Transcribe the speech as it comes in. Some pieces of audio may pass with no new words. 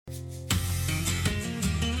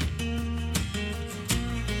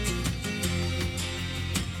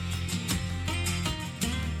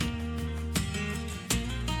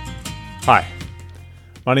Hi,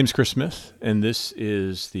 my name's Chris Smith, and this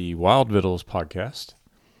is the Wild Vittles podcast.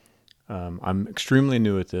 I'm extremely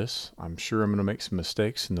new at this. I'm sure I'm going to make some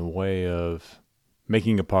mistakes in the way of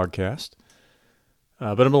making a podcast, but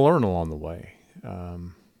I'm going to learn along the way.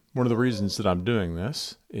 One of the reasons that I'm doing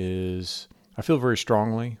this is I feel very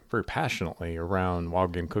strongly, very passionately around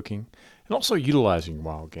wild game cooking and also utilizing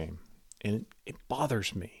wild game. And it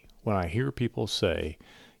bothers me when I hear people say,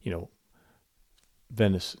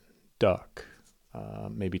 venison, duck,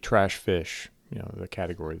 maybe trash fish, the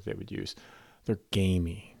category that they would use. They're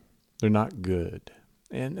gamey. They're not good.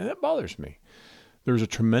 And that bothers me. There's a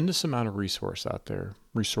tremendous amount of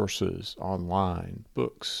resources online,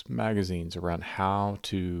 books, magazines around how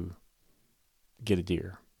to get a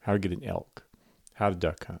deer, how to get an elk, how to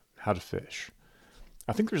duck hunt, how to fish.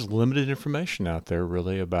 I think there's limited information out there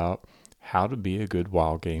really about how to be a good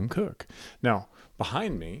wild game cook. Now,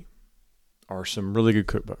 behind me are some really good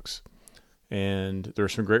cookbooks. And there are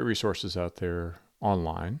some great resources out there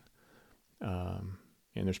online. And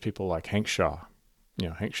there's people like Hank Shaw.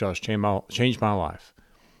 Hank Shaw has changed my life.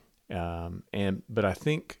 But I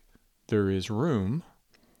think there is room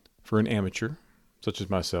for an amateur, such as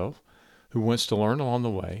myself, who wants to learn along the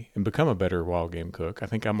way and become a better wild game cook. I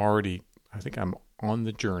think I'm on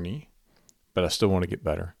the journey, but I still want to get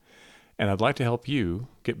better. And I'd like to help you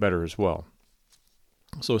get better as well.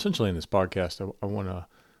 So essentially in this podcast, I want to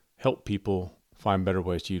help people find better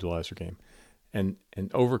ways to utilize their game and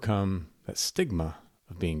overcome that stigma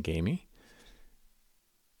of being gamey.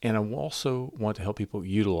 And I also want to help people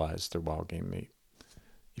utilize their wild game meat.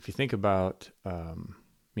 If you think about,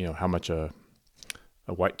 how much a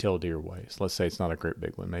white-tailed deer weighs, let's say it's not a great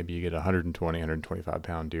big one. Maybe you get a 120, 125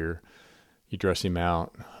 pound deer, you dress him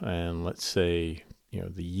out, and let's say,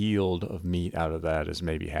 the yield of meat out of that is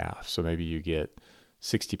maybe half. So maybe you get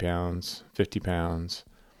 60 pounds, 50 pounds,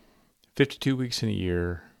 52 weeks in a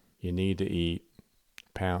year. You need to eat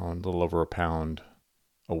a little over a pound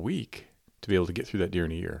a week to be able to get through that deer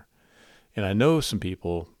in a year. And I know some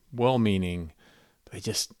people, well-meaning, they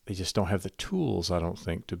just don't have the tools, I don't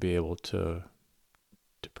think, to be able to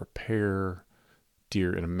prepare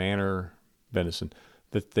deer in a manner, venison,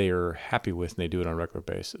 that they are happy with and they do it on a regular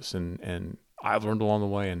basis. And I've learned along the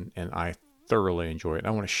way and I thoroughly enjoy it. And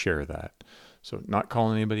I want to share that. So not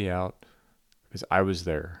calling anybody out because I was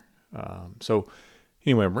there. So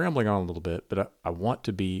anyway, I'm rambling on a little bit, but I want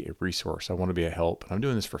to be a resource. I want to be a help. And I'm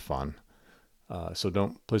doing this for fun. So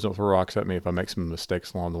please don't throw rocks at me if I make some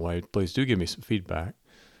mistakes along the way. Please do give me some feedback.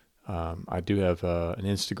 I do have an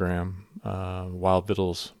Instagram, Wild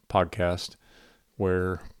Vittles podcast,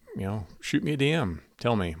 where, shoot me a DM.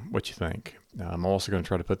 Tell me what you think. I'm also going to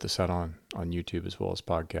try to put this out on YouTube as well as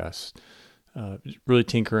podcasts. Really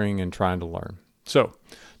tinkering and trying to learn. So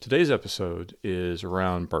today's episode is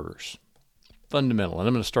around burgers. Fundamental. And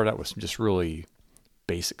I'm going to start out with some just really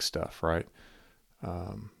basic stuff, right?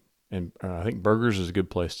 And I think burgers is a good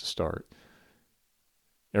place to start.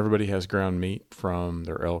 Everybody has ground meat from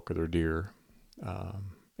their elk or their deer.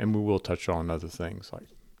 And we will touch on other things like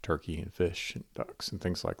turkey and fish and ducks and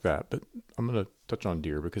things like that. But I'm going to touch on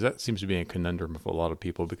deer because that seems to be a conundrum for a lot of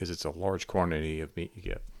people because it's a large quantity of meat you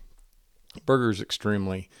get.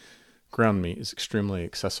 Ground meat is extremely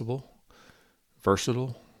accessible,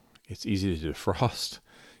 versatile. It's easy to defrost.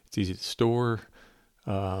 It's easy to store.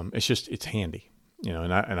 It's handy,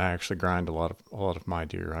 and I actually grind a lot of my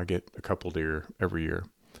deer. I get a couple deer every year.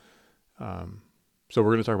 So we're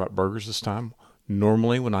going to talk about burgers this time.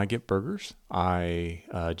 Normally when I get burgers, I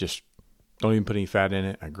just don't even put any fat in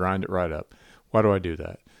it. I grind it right up. Why do I do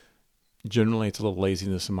that? Generally, it's a little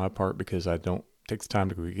laziness on my part because I don't take the time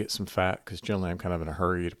to go get some fat because generally I'm kind of in a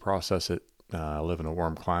hurry to process it. I live in a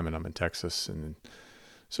warm climate. I'm in Texas. And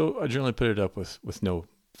so I generally put it up with no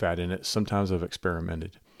fat in it. Sometimes I've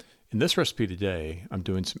experimented. In this recipe today, I'm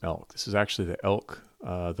doing some elk. This is actually the elk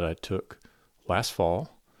that I took last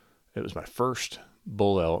fall. It was my first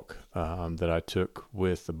bull elk that I took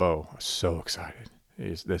with the bow. I was so excited.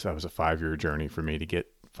 That was a 5-year journey for me to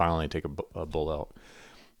finally take a bull elk.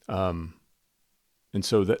 And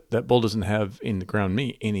so that bull doesn't have in the ground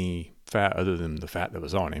meat any fat other than the fat that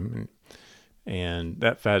was on him. And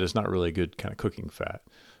that fat is not really good kind of cooking fat.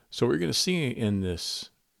 So what you're going to see in this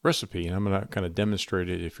recipe, and I'm going to kind of demonstrate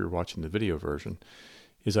it if you're watching the video version,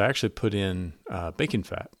 is I actually put in bacon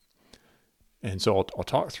fat. And so I'll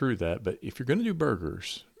talk through that. But if you're going to do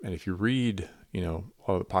burgers, and if you read,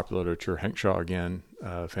 all the popular literature, Hank Shaw, again,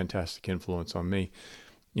 fantastic influence on me,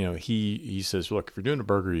 he says, look, if you're doing a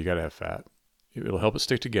burger, you got to have fat. It'll help it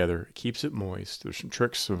stick together. It keeps it moist. There's some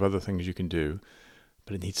tricks of other things you can do,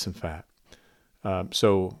 but it needs some fat.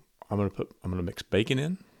 So I'm going to mix bacon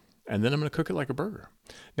in. and then I'm going to cook it like a burger.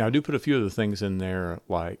 Now, I do put a few other things in there,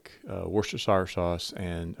 like Worcestershire sauce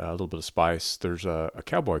and a little bit of spice. There's a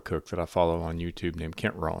cowboy cook that I follow on YouTube named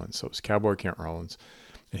Kent Rollins. So it's Cowboy Kent Rollins,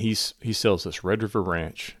 and he sells this Red River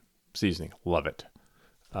Ranch seasoning. Love it.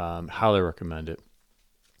 Highly recommend it.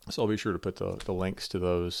 So I'll be sure to put the links to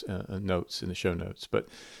those notes in the show notes. But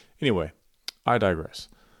anyway, I digress.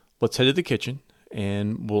 Let's head to the kitchen,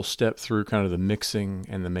 and we'll step through kind of the mixing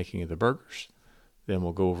and the making of the burgers. Then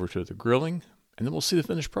we'll go over to the grilling, and then we'll see the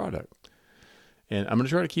finished product. And I'm going to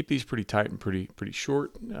try to keep these pretty tight and pretty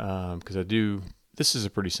short because this is a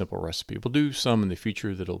pretty simple recipe. We'll do some in the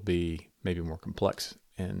future that'll be maybe more complex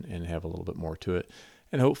and have a little bit more to it.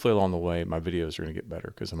 And hopefully along the way, my videos are going to get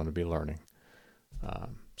better because I'm going to be learning.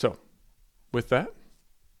 So with that,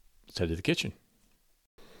 let's head to the kitchen.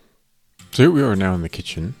 So here we are now in the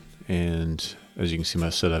kitchen. And as you can see my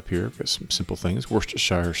setup here, I've got some simple things.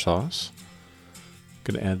 Worcestershire sauce.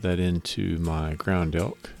 Going to add that into my ground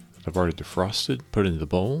elk that I've already defrosted, put into the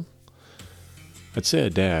bowl. I'd say a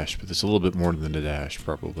dash, but it's a little bit more than a dash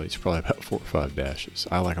probably. It's probably about 4 or 5 dashes.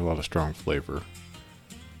 I like a lot of strong flavor.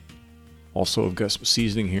 Also, I've got some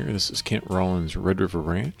seasoning here. This is Kent Rollins Red River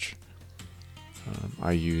Ranch.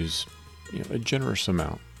 I use a generous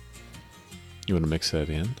amount. You want to mix that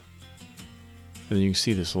in. And then you can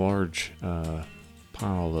see this large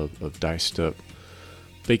pile of diced up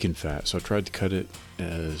bacon fat. So I tried to cut it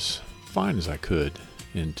as fine as I could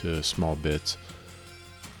into small bits.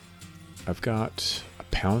 I've got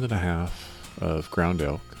 1.5 pounds of ground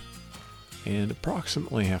elk and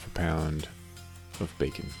approximately 1/2 pound of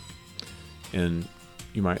bacon. And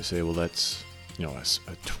you might say, well, that's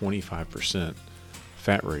a 25%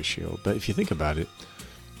 fat ratio. But if you think about it,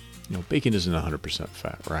 bacon isn't 100%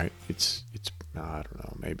 fat, right? It's I don't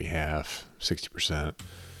know, maybe half, 60%.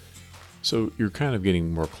 So you're kind of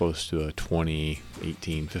getting more close to a 20,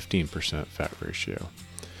 18, 15% fat ratio.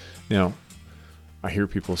 Now, I hear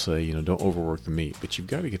people say, don't overwork the meat, but you've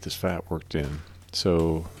got to get this fat worked in.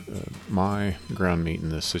 So my ground meat in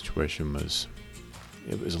this situation was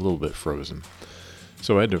a little bit frozen.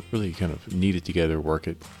 So I had to really kind of knead it together, work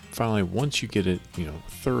it. Finally, once you get it,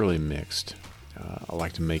 thoroughly mixed, I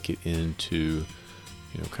like to make it into,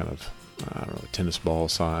 kind of, I don't know, tennis ball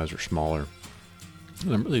size or smaller.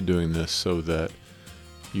 And I'm really doing this so that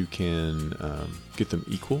you can get them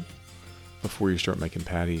equal before you start making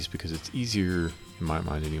patties, because it's easier, in my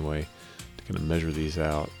mind anyway, to kind of measure these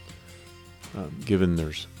out. Given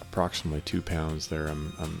there's approximately 2 pounds there,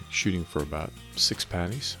 I'm shooting for about 6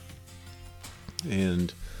 patties.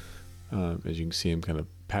 And as you can see, I'm kind of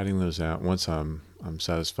patting those out. Once I'm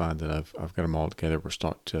satisfied that I've got them all together, we'll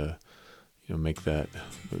start to make that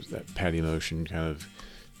patty motion. Kind of,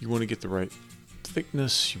 you want to get the right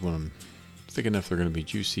thickness. You want them thick enough they're going to be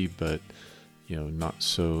juicy, but not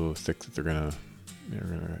so thick that they're going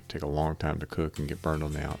to take a long time to cook and get burned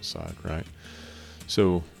on the outside, right?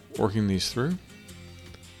 So working these through,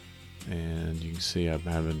 and you can see I'm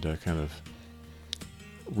having to kind of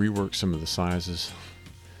rework some of the sizes.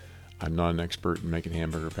 I'm not an expert in making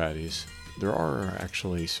hamburger patties. There are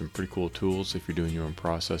actually some pretty cool tools if you're doing your own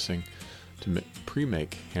processing to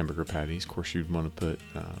pre-make hamburger patties. Of course, you'd want to put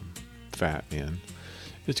fat in.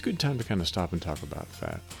 It's a good time to kind of stop and talk about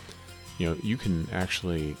fat. You can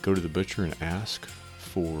actually go to the butcher and ask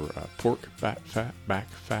for pork back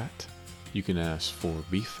fat. You can ask for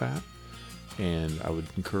beef fat, and I would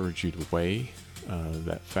encourage you to weigh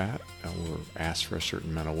that fat or ask for a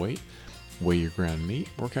certain amount of weight. Weigh your ground meat,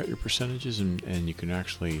 work out your percentages, and you can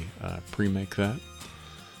actually pre-make that.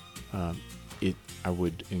 I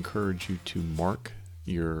would encourage you to mark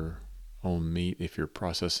your own meat if you're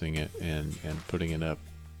processing it and putting it up,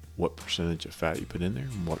 what percentage of fat you put in there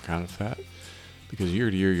and what kind of fat, because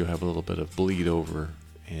year to year you'll have a little bit of bleed over,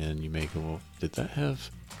 and you may go, well, did that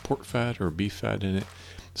have pork fat or beef fat in it?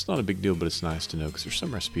 It's not a big deal, but it's nice to know, because there's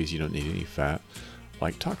some recipes you don't need any fat,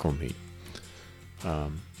 like taco meat.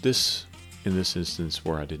 In this instance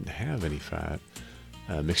where I didn't have any fat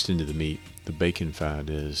mixed into the meat, the bacon fat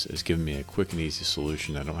is giving me a quick and easy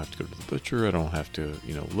solution. I don't have to go to the butcher. I don't have to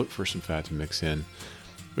look for some fat to mix in,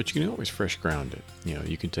 but you can always fresh ground it.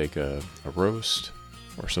 You can take a roast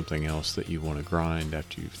or something else that you want to grind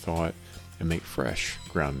after you've thawed and make fresh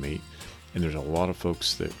ground meat. And there's a lot of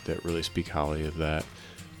folks that really speak highly of that.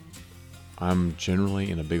 I'm generally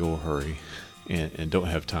in a big old hurry and don't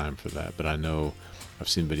have time for that, but I know I've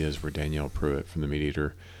seen videos where Danielle Pruitt from The Meat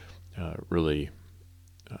Eater really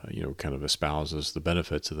kind of espouses the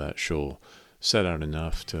benefits of that. She'll set out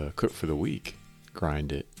enough to cook for the week,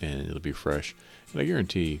 grind it, and it'll be fresh. And I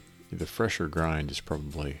guarantee the fresher grind is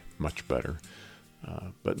probably much better.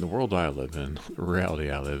 But in the world I live in, the reality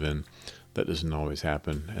I live in, that doesn't always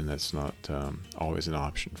happen, and that's not always an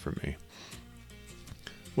option for me.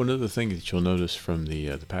 One other thing that you'll notice from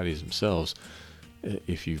the patties themselves,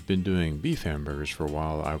 if you've been doing beef hamburgers for a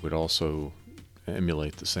while, I would also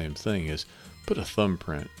emulate the same thing, is put a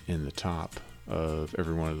thumbprint in the top of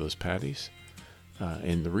every one of those patties.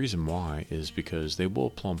 And the reason why is because they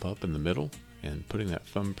will plump up in the middle, and putting that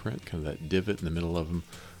thumbprint, kind of that divot in the middle of them,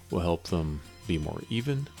 will help them be more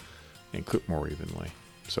even and cook more evenly.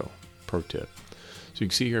 So, pro tip. So you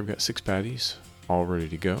can see here I've got 6 patties all ready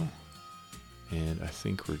to go. And I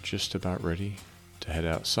think we're just about ready to head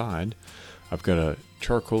outside. I've got a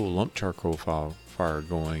lump charcoal fire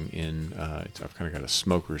going in. I've kind of got a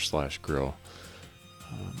smoker / grill,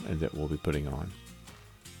 and that we'll be putting on.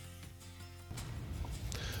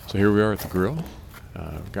 So here we are at the grill.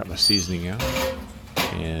 I've got my seasoning out,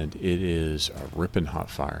 and it is a ripping hot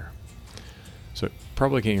fire. So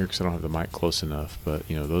probably can't hear because I don't have the mic close enough, but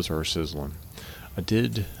those are sizzling. I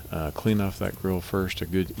did clean off that grill first. A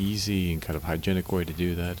good, easy, and kind of hygienic way to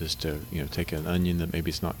do that is to take an onion that maybe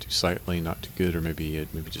it's not too sightly, not too good, or maybe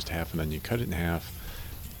just half an onion, cut it in half,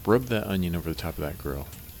 rub that onion over the top of that grill,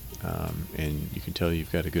 and you can tell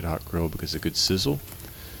you've got a good hot grill because of a good sizzle.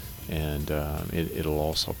 And it'll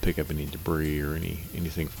also pick up any debris or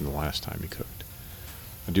anything from the last time you cooked.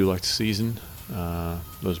 I do like to season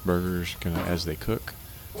those burgers kind of as they cook.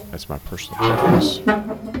 That's my personal preference,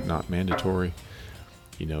 not mandatory.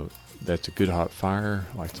 That's a good hot fire.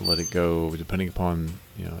 I like to let it go, depending upon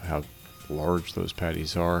how large those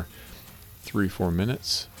patties are, 3-4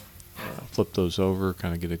 minutes. Flip those over,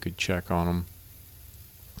 kind of get a good check on them.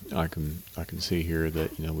 I can see here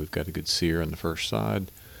that we've got a good sear on the first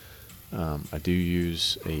side. I do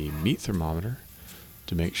use a meat thermometer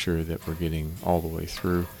to make sure that we're getting all the way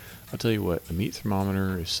through. I'll tell you what, a meat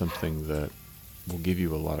thermometer is something that will give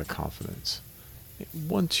you a lot of confidence.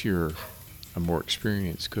 Once you're a more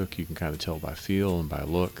experienced cook, you can kind of tell by feel and by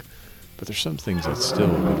look, but there's some things that still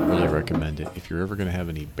would really recommend it. If you're ever going to have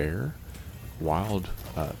any wild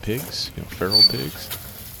pigs, feral pigs,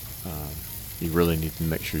 you really need to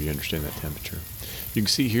make sure you understand that temperature. You can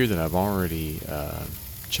see here that I've already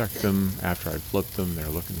checked them after I'd flipped them. They're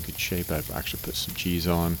looking in good shape. I've actually put some cheese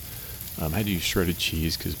on. I had to use shredded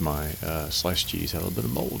cheese because my sliced cheese had a little bit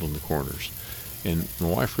of mold on the corners. And my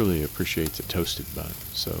wife really appreciates a toasted bun.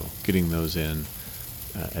 So getting those in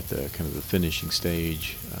at the kind of the finishing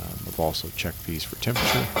stage. I've also checked these for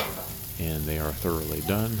temperature, and they are thoroughly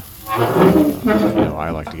done. I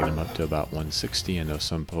like to get them up to about 160. I know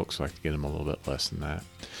some folks like to get them a little bit less than that.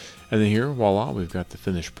 And then here, voila, we've got the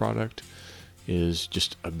finished product. Is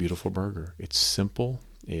just a beautiful burger. It's simple.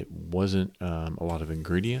 It wasn't a lot of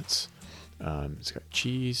ingredients. It's got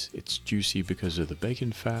cheese. It's juicy because of the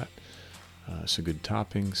bacon fat. Some good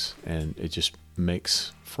toppings, and it just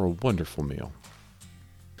makes for a wonderful meal.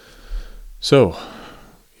 So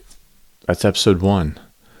that's episode 1,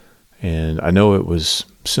 and I know it was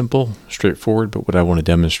simple, straightforward, but what I want to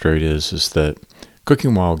demonstrate is that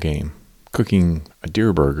cooking wild game, cooking a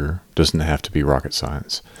deer burger, doesn't have to be rocket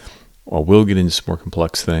science. Well, we'll get into some more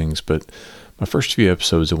complex things, but my first few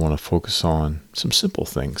episodes I want to focus on some simple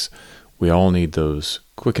things. We all need those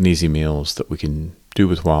quick and easy meals that we can do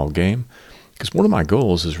with wild game, because one of my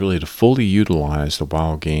goals is really to fully utilize the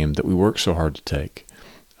wild game that we work so hard to take.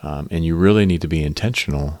 And you really need to be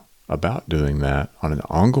intentional about doing that on an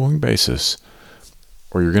ongoing basis,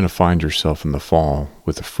 or you're going to find yourself in the fall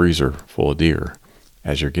with a freezer full of deer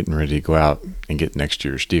as you're getting ready to go out and get next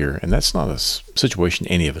year's deer. And that's not a situation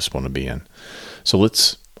any of us want to be in. So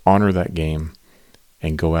let's honor that game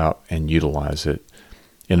and go out and utilize it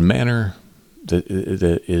in a manner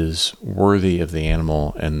that is worthy of the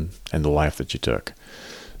animal and the life that you took.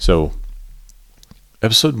 So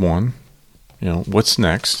episode 1, what's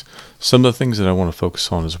next? Some of the things that I want to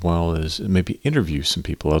focus on as well is maybe interview some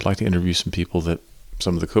people. I'd like to interview some people that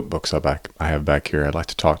some of the cookbooks I have back here. I'd like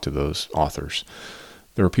to talk to those authors.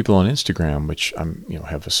 There are people on Instagram, which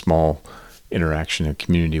have a small interaction and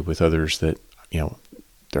community with others that,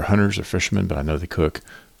 they're hunters or fishermen, but I know they cook.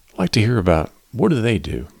 I'd like to hear about what do they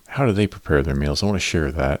do? How do they prepare their meals? I want to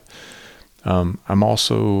share that. I'm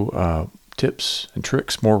also tips and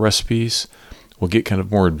tricks, more recipes. We'll get kind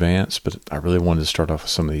of more advanced, but I really wanted to start off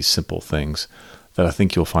with some of these simple things that I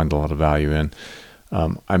think you'll find a lot of value in.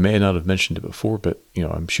 I may not have mentioned it before, but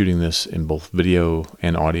I'm shooting this in both video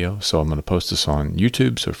and audio, so I'm going to post this on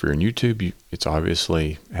YouTube. So if you're on YouTube, it's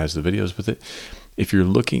obviously has the videos with it. If you're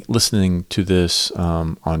listening to this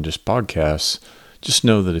on just podcasts, just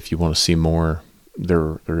know that if you want to see more,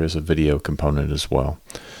 there is a video component as well.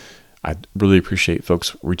 I really appreciate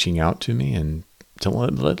folks reaching out to me and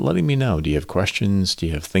letting me know. Do you have questions? Do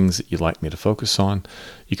you have things that you'd like me to focus on?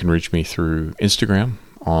 You can reach me through Instagram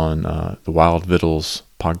on the Wild Vittles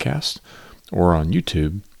podcast, or on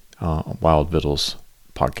YouTube, Wild Vittles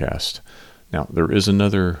podcast. Now, there is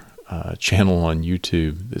another channel on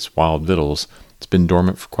YouTube that's Wild Vittles. It's been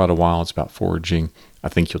dormant for quite a while. It's about foraging. I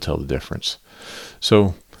think you'll tell the difference.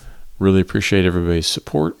 So, really appreciate everybody's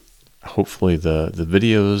support. Hopefully the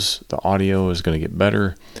videos, the audio is going to get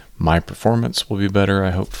better. My performance will be better,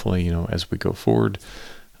 hopefully, as we go forward.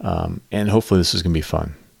 And hopefully this is going to be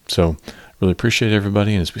fun. So really appreciate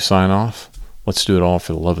everybody. And as we sign off, let's do it all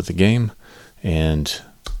for the love of the game and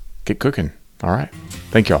get cooking. All right.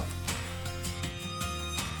 Thank y'all.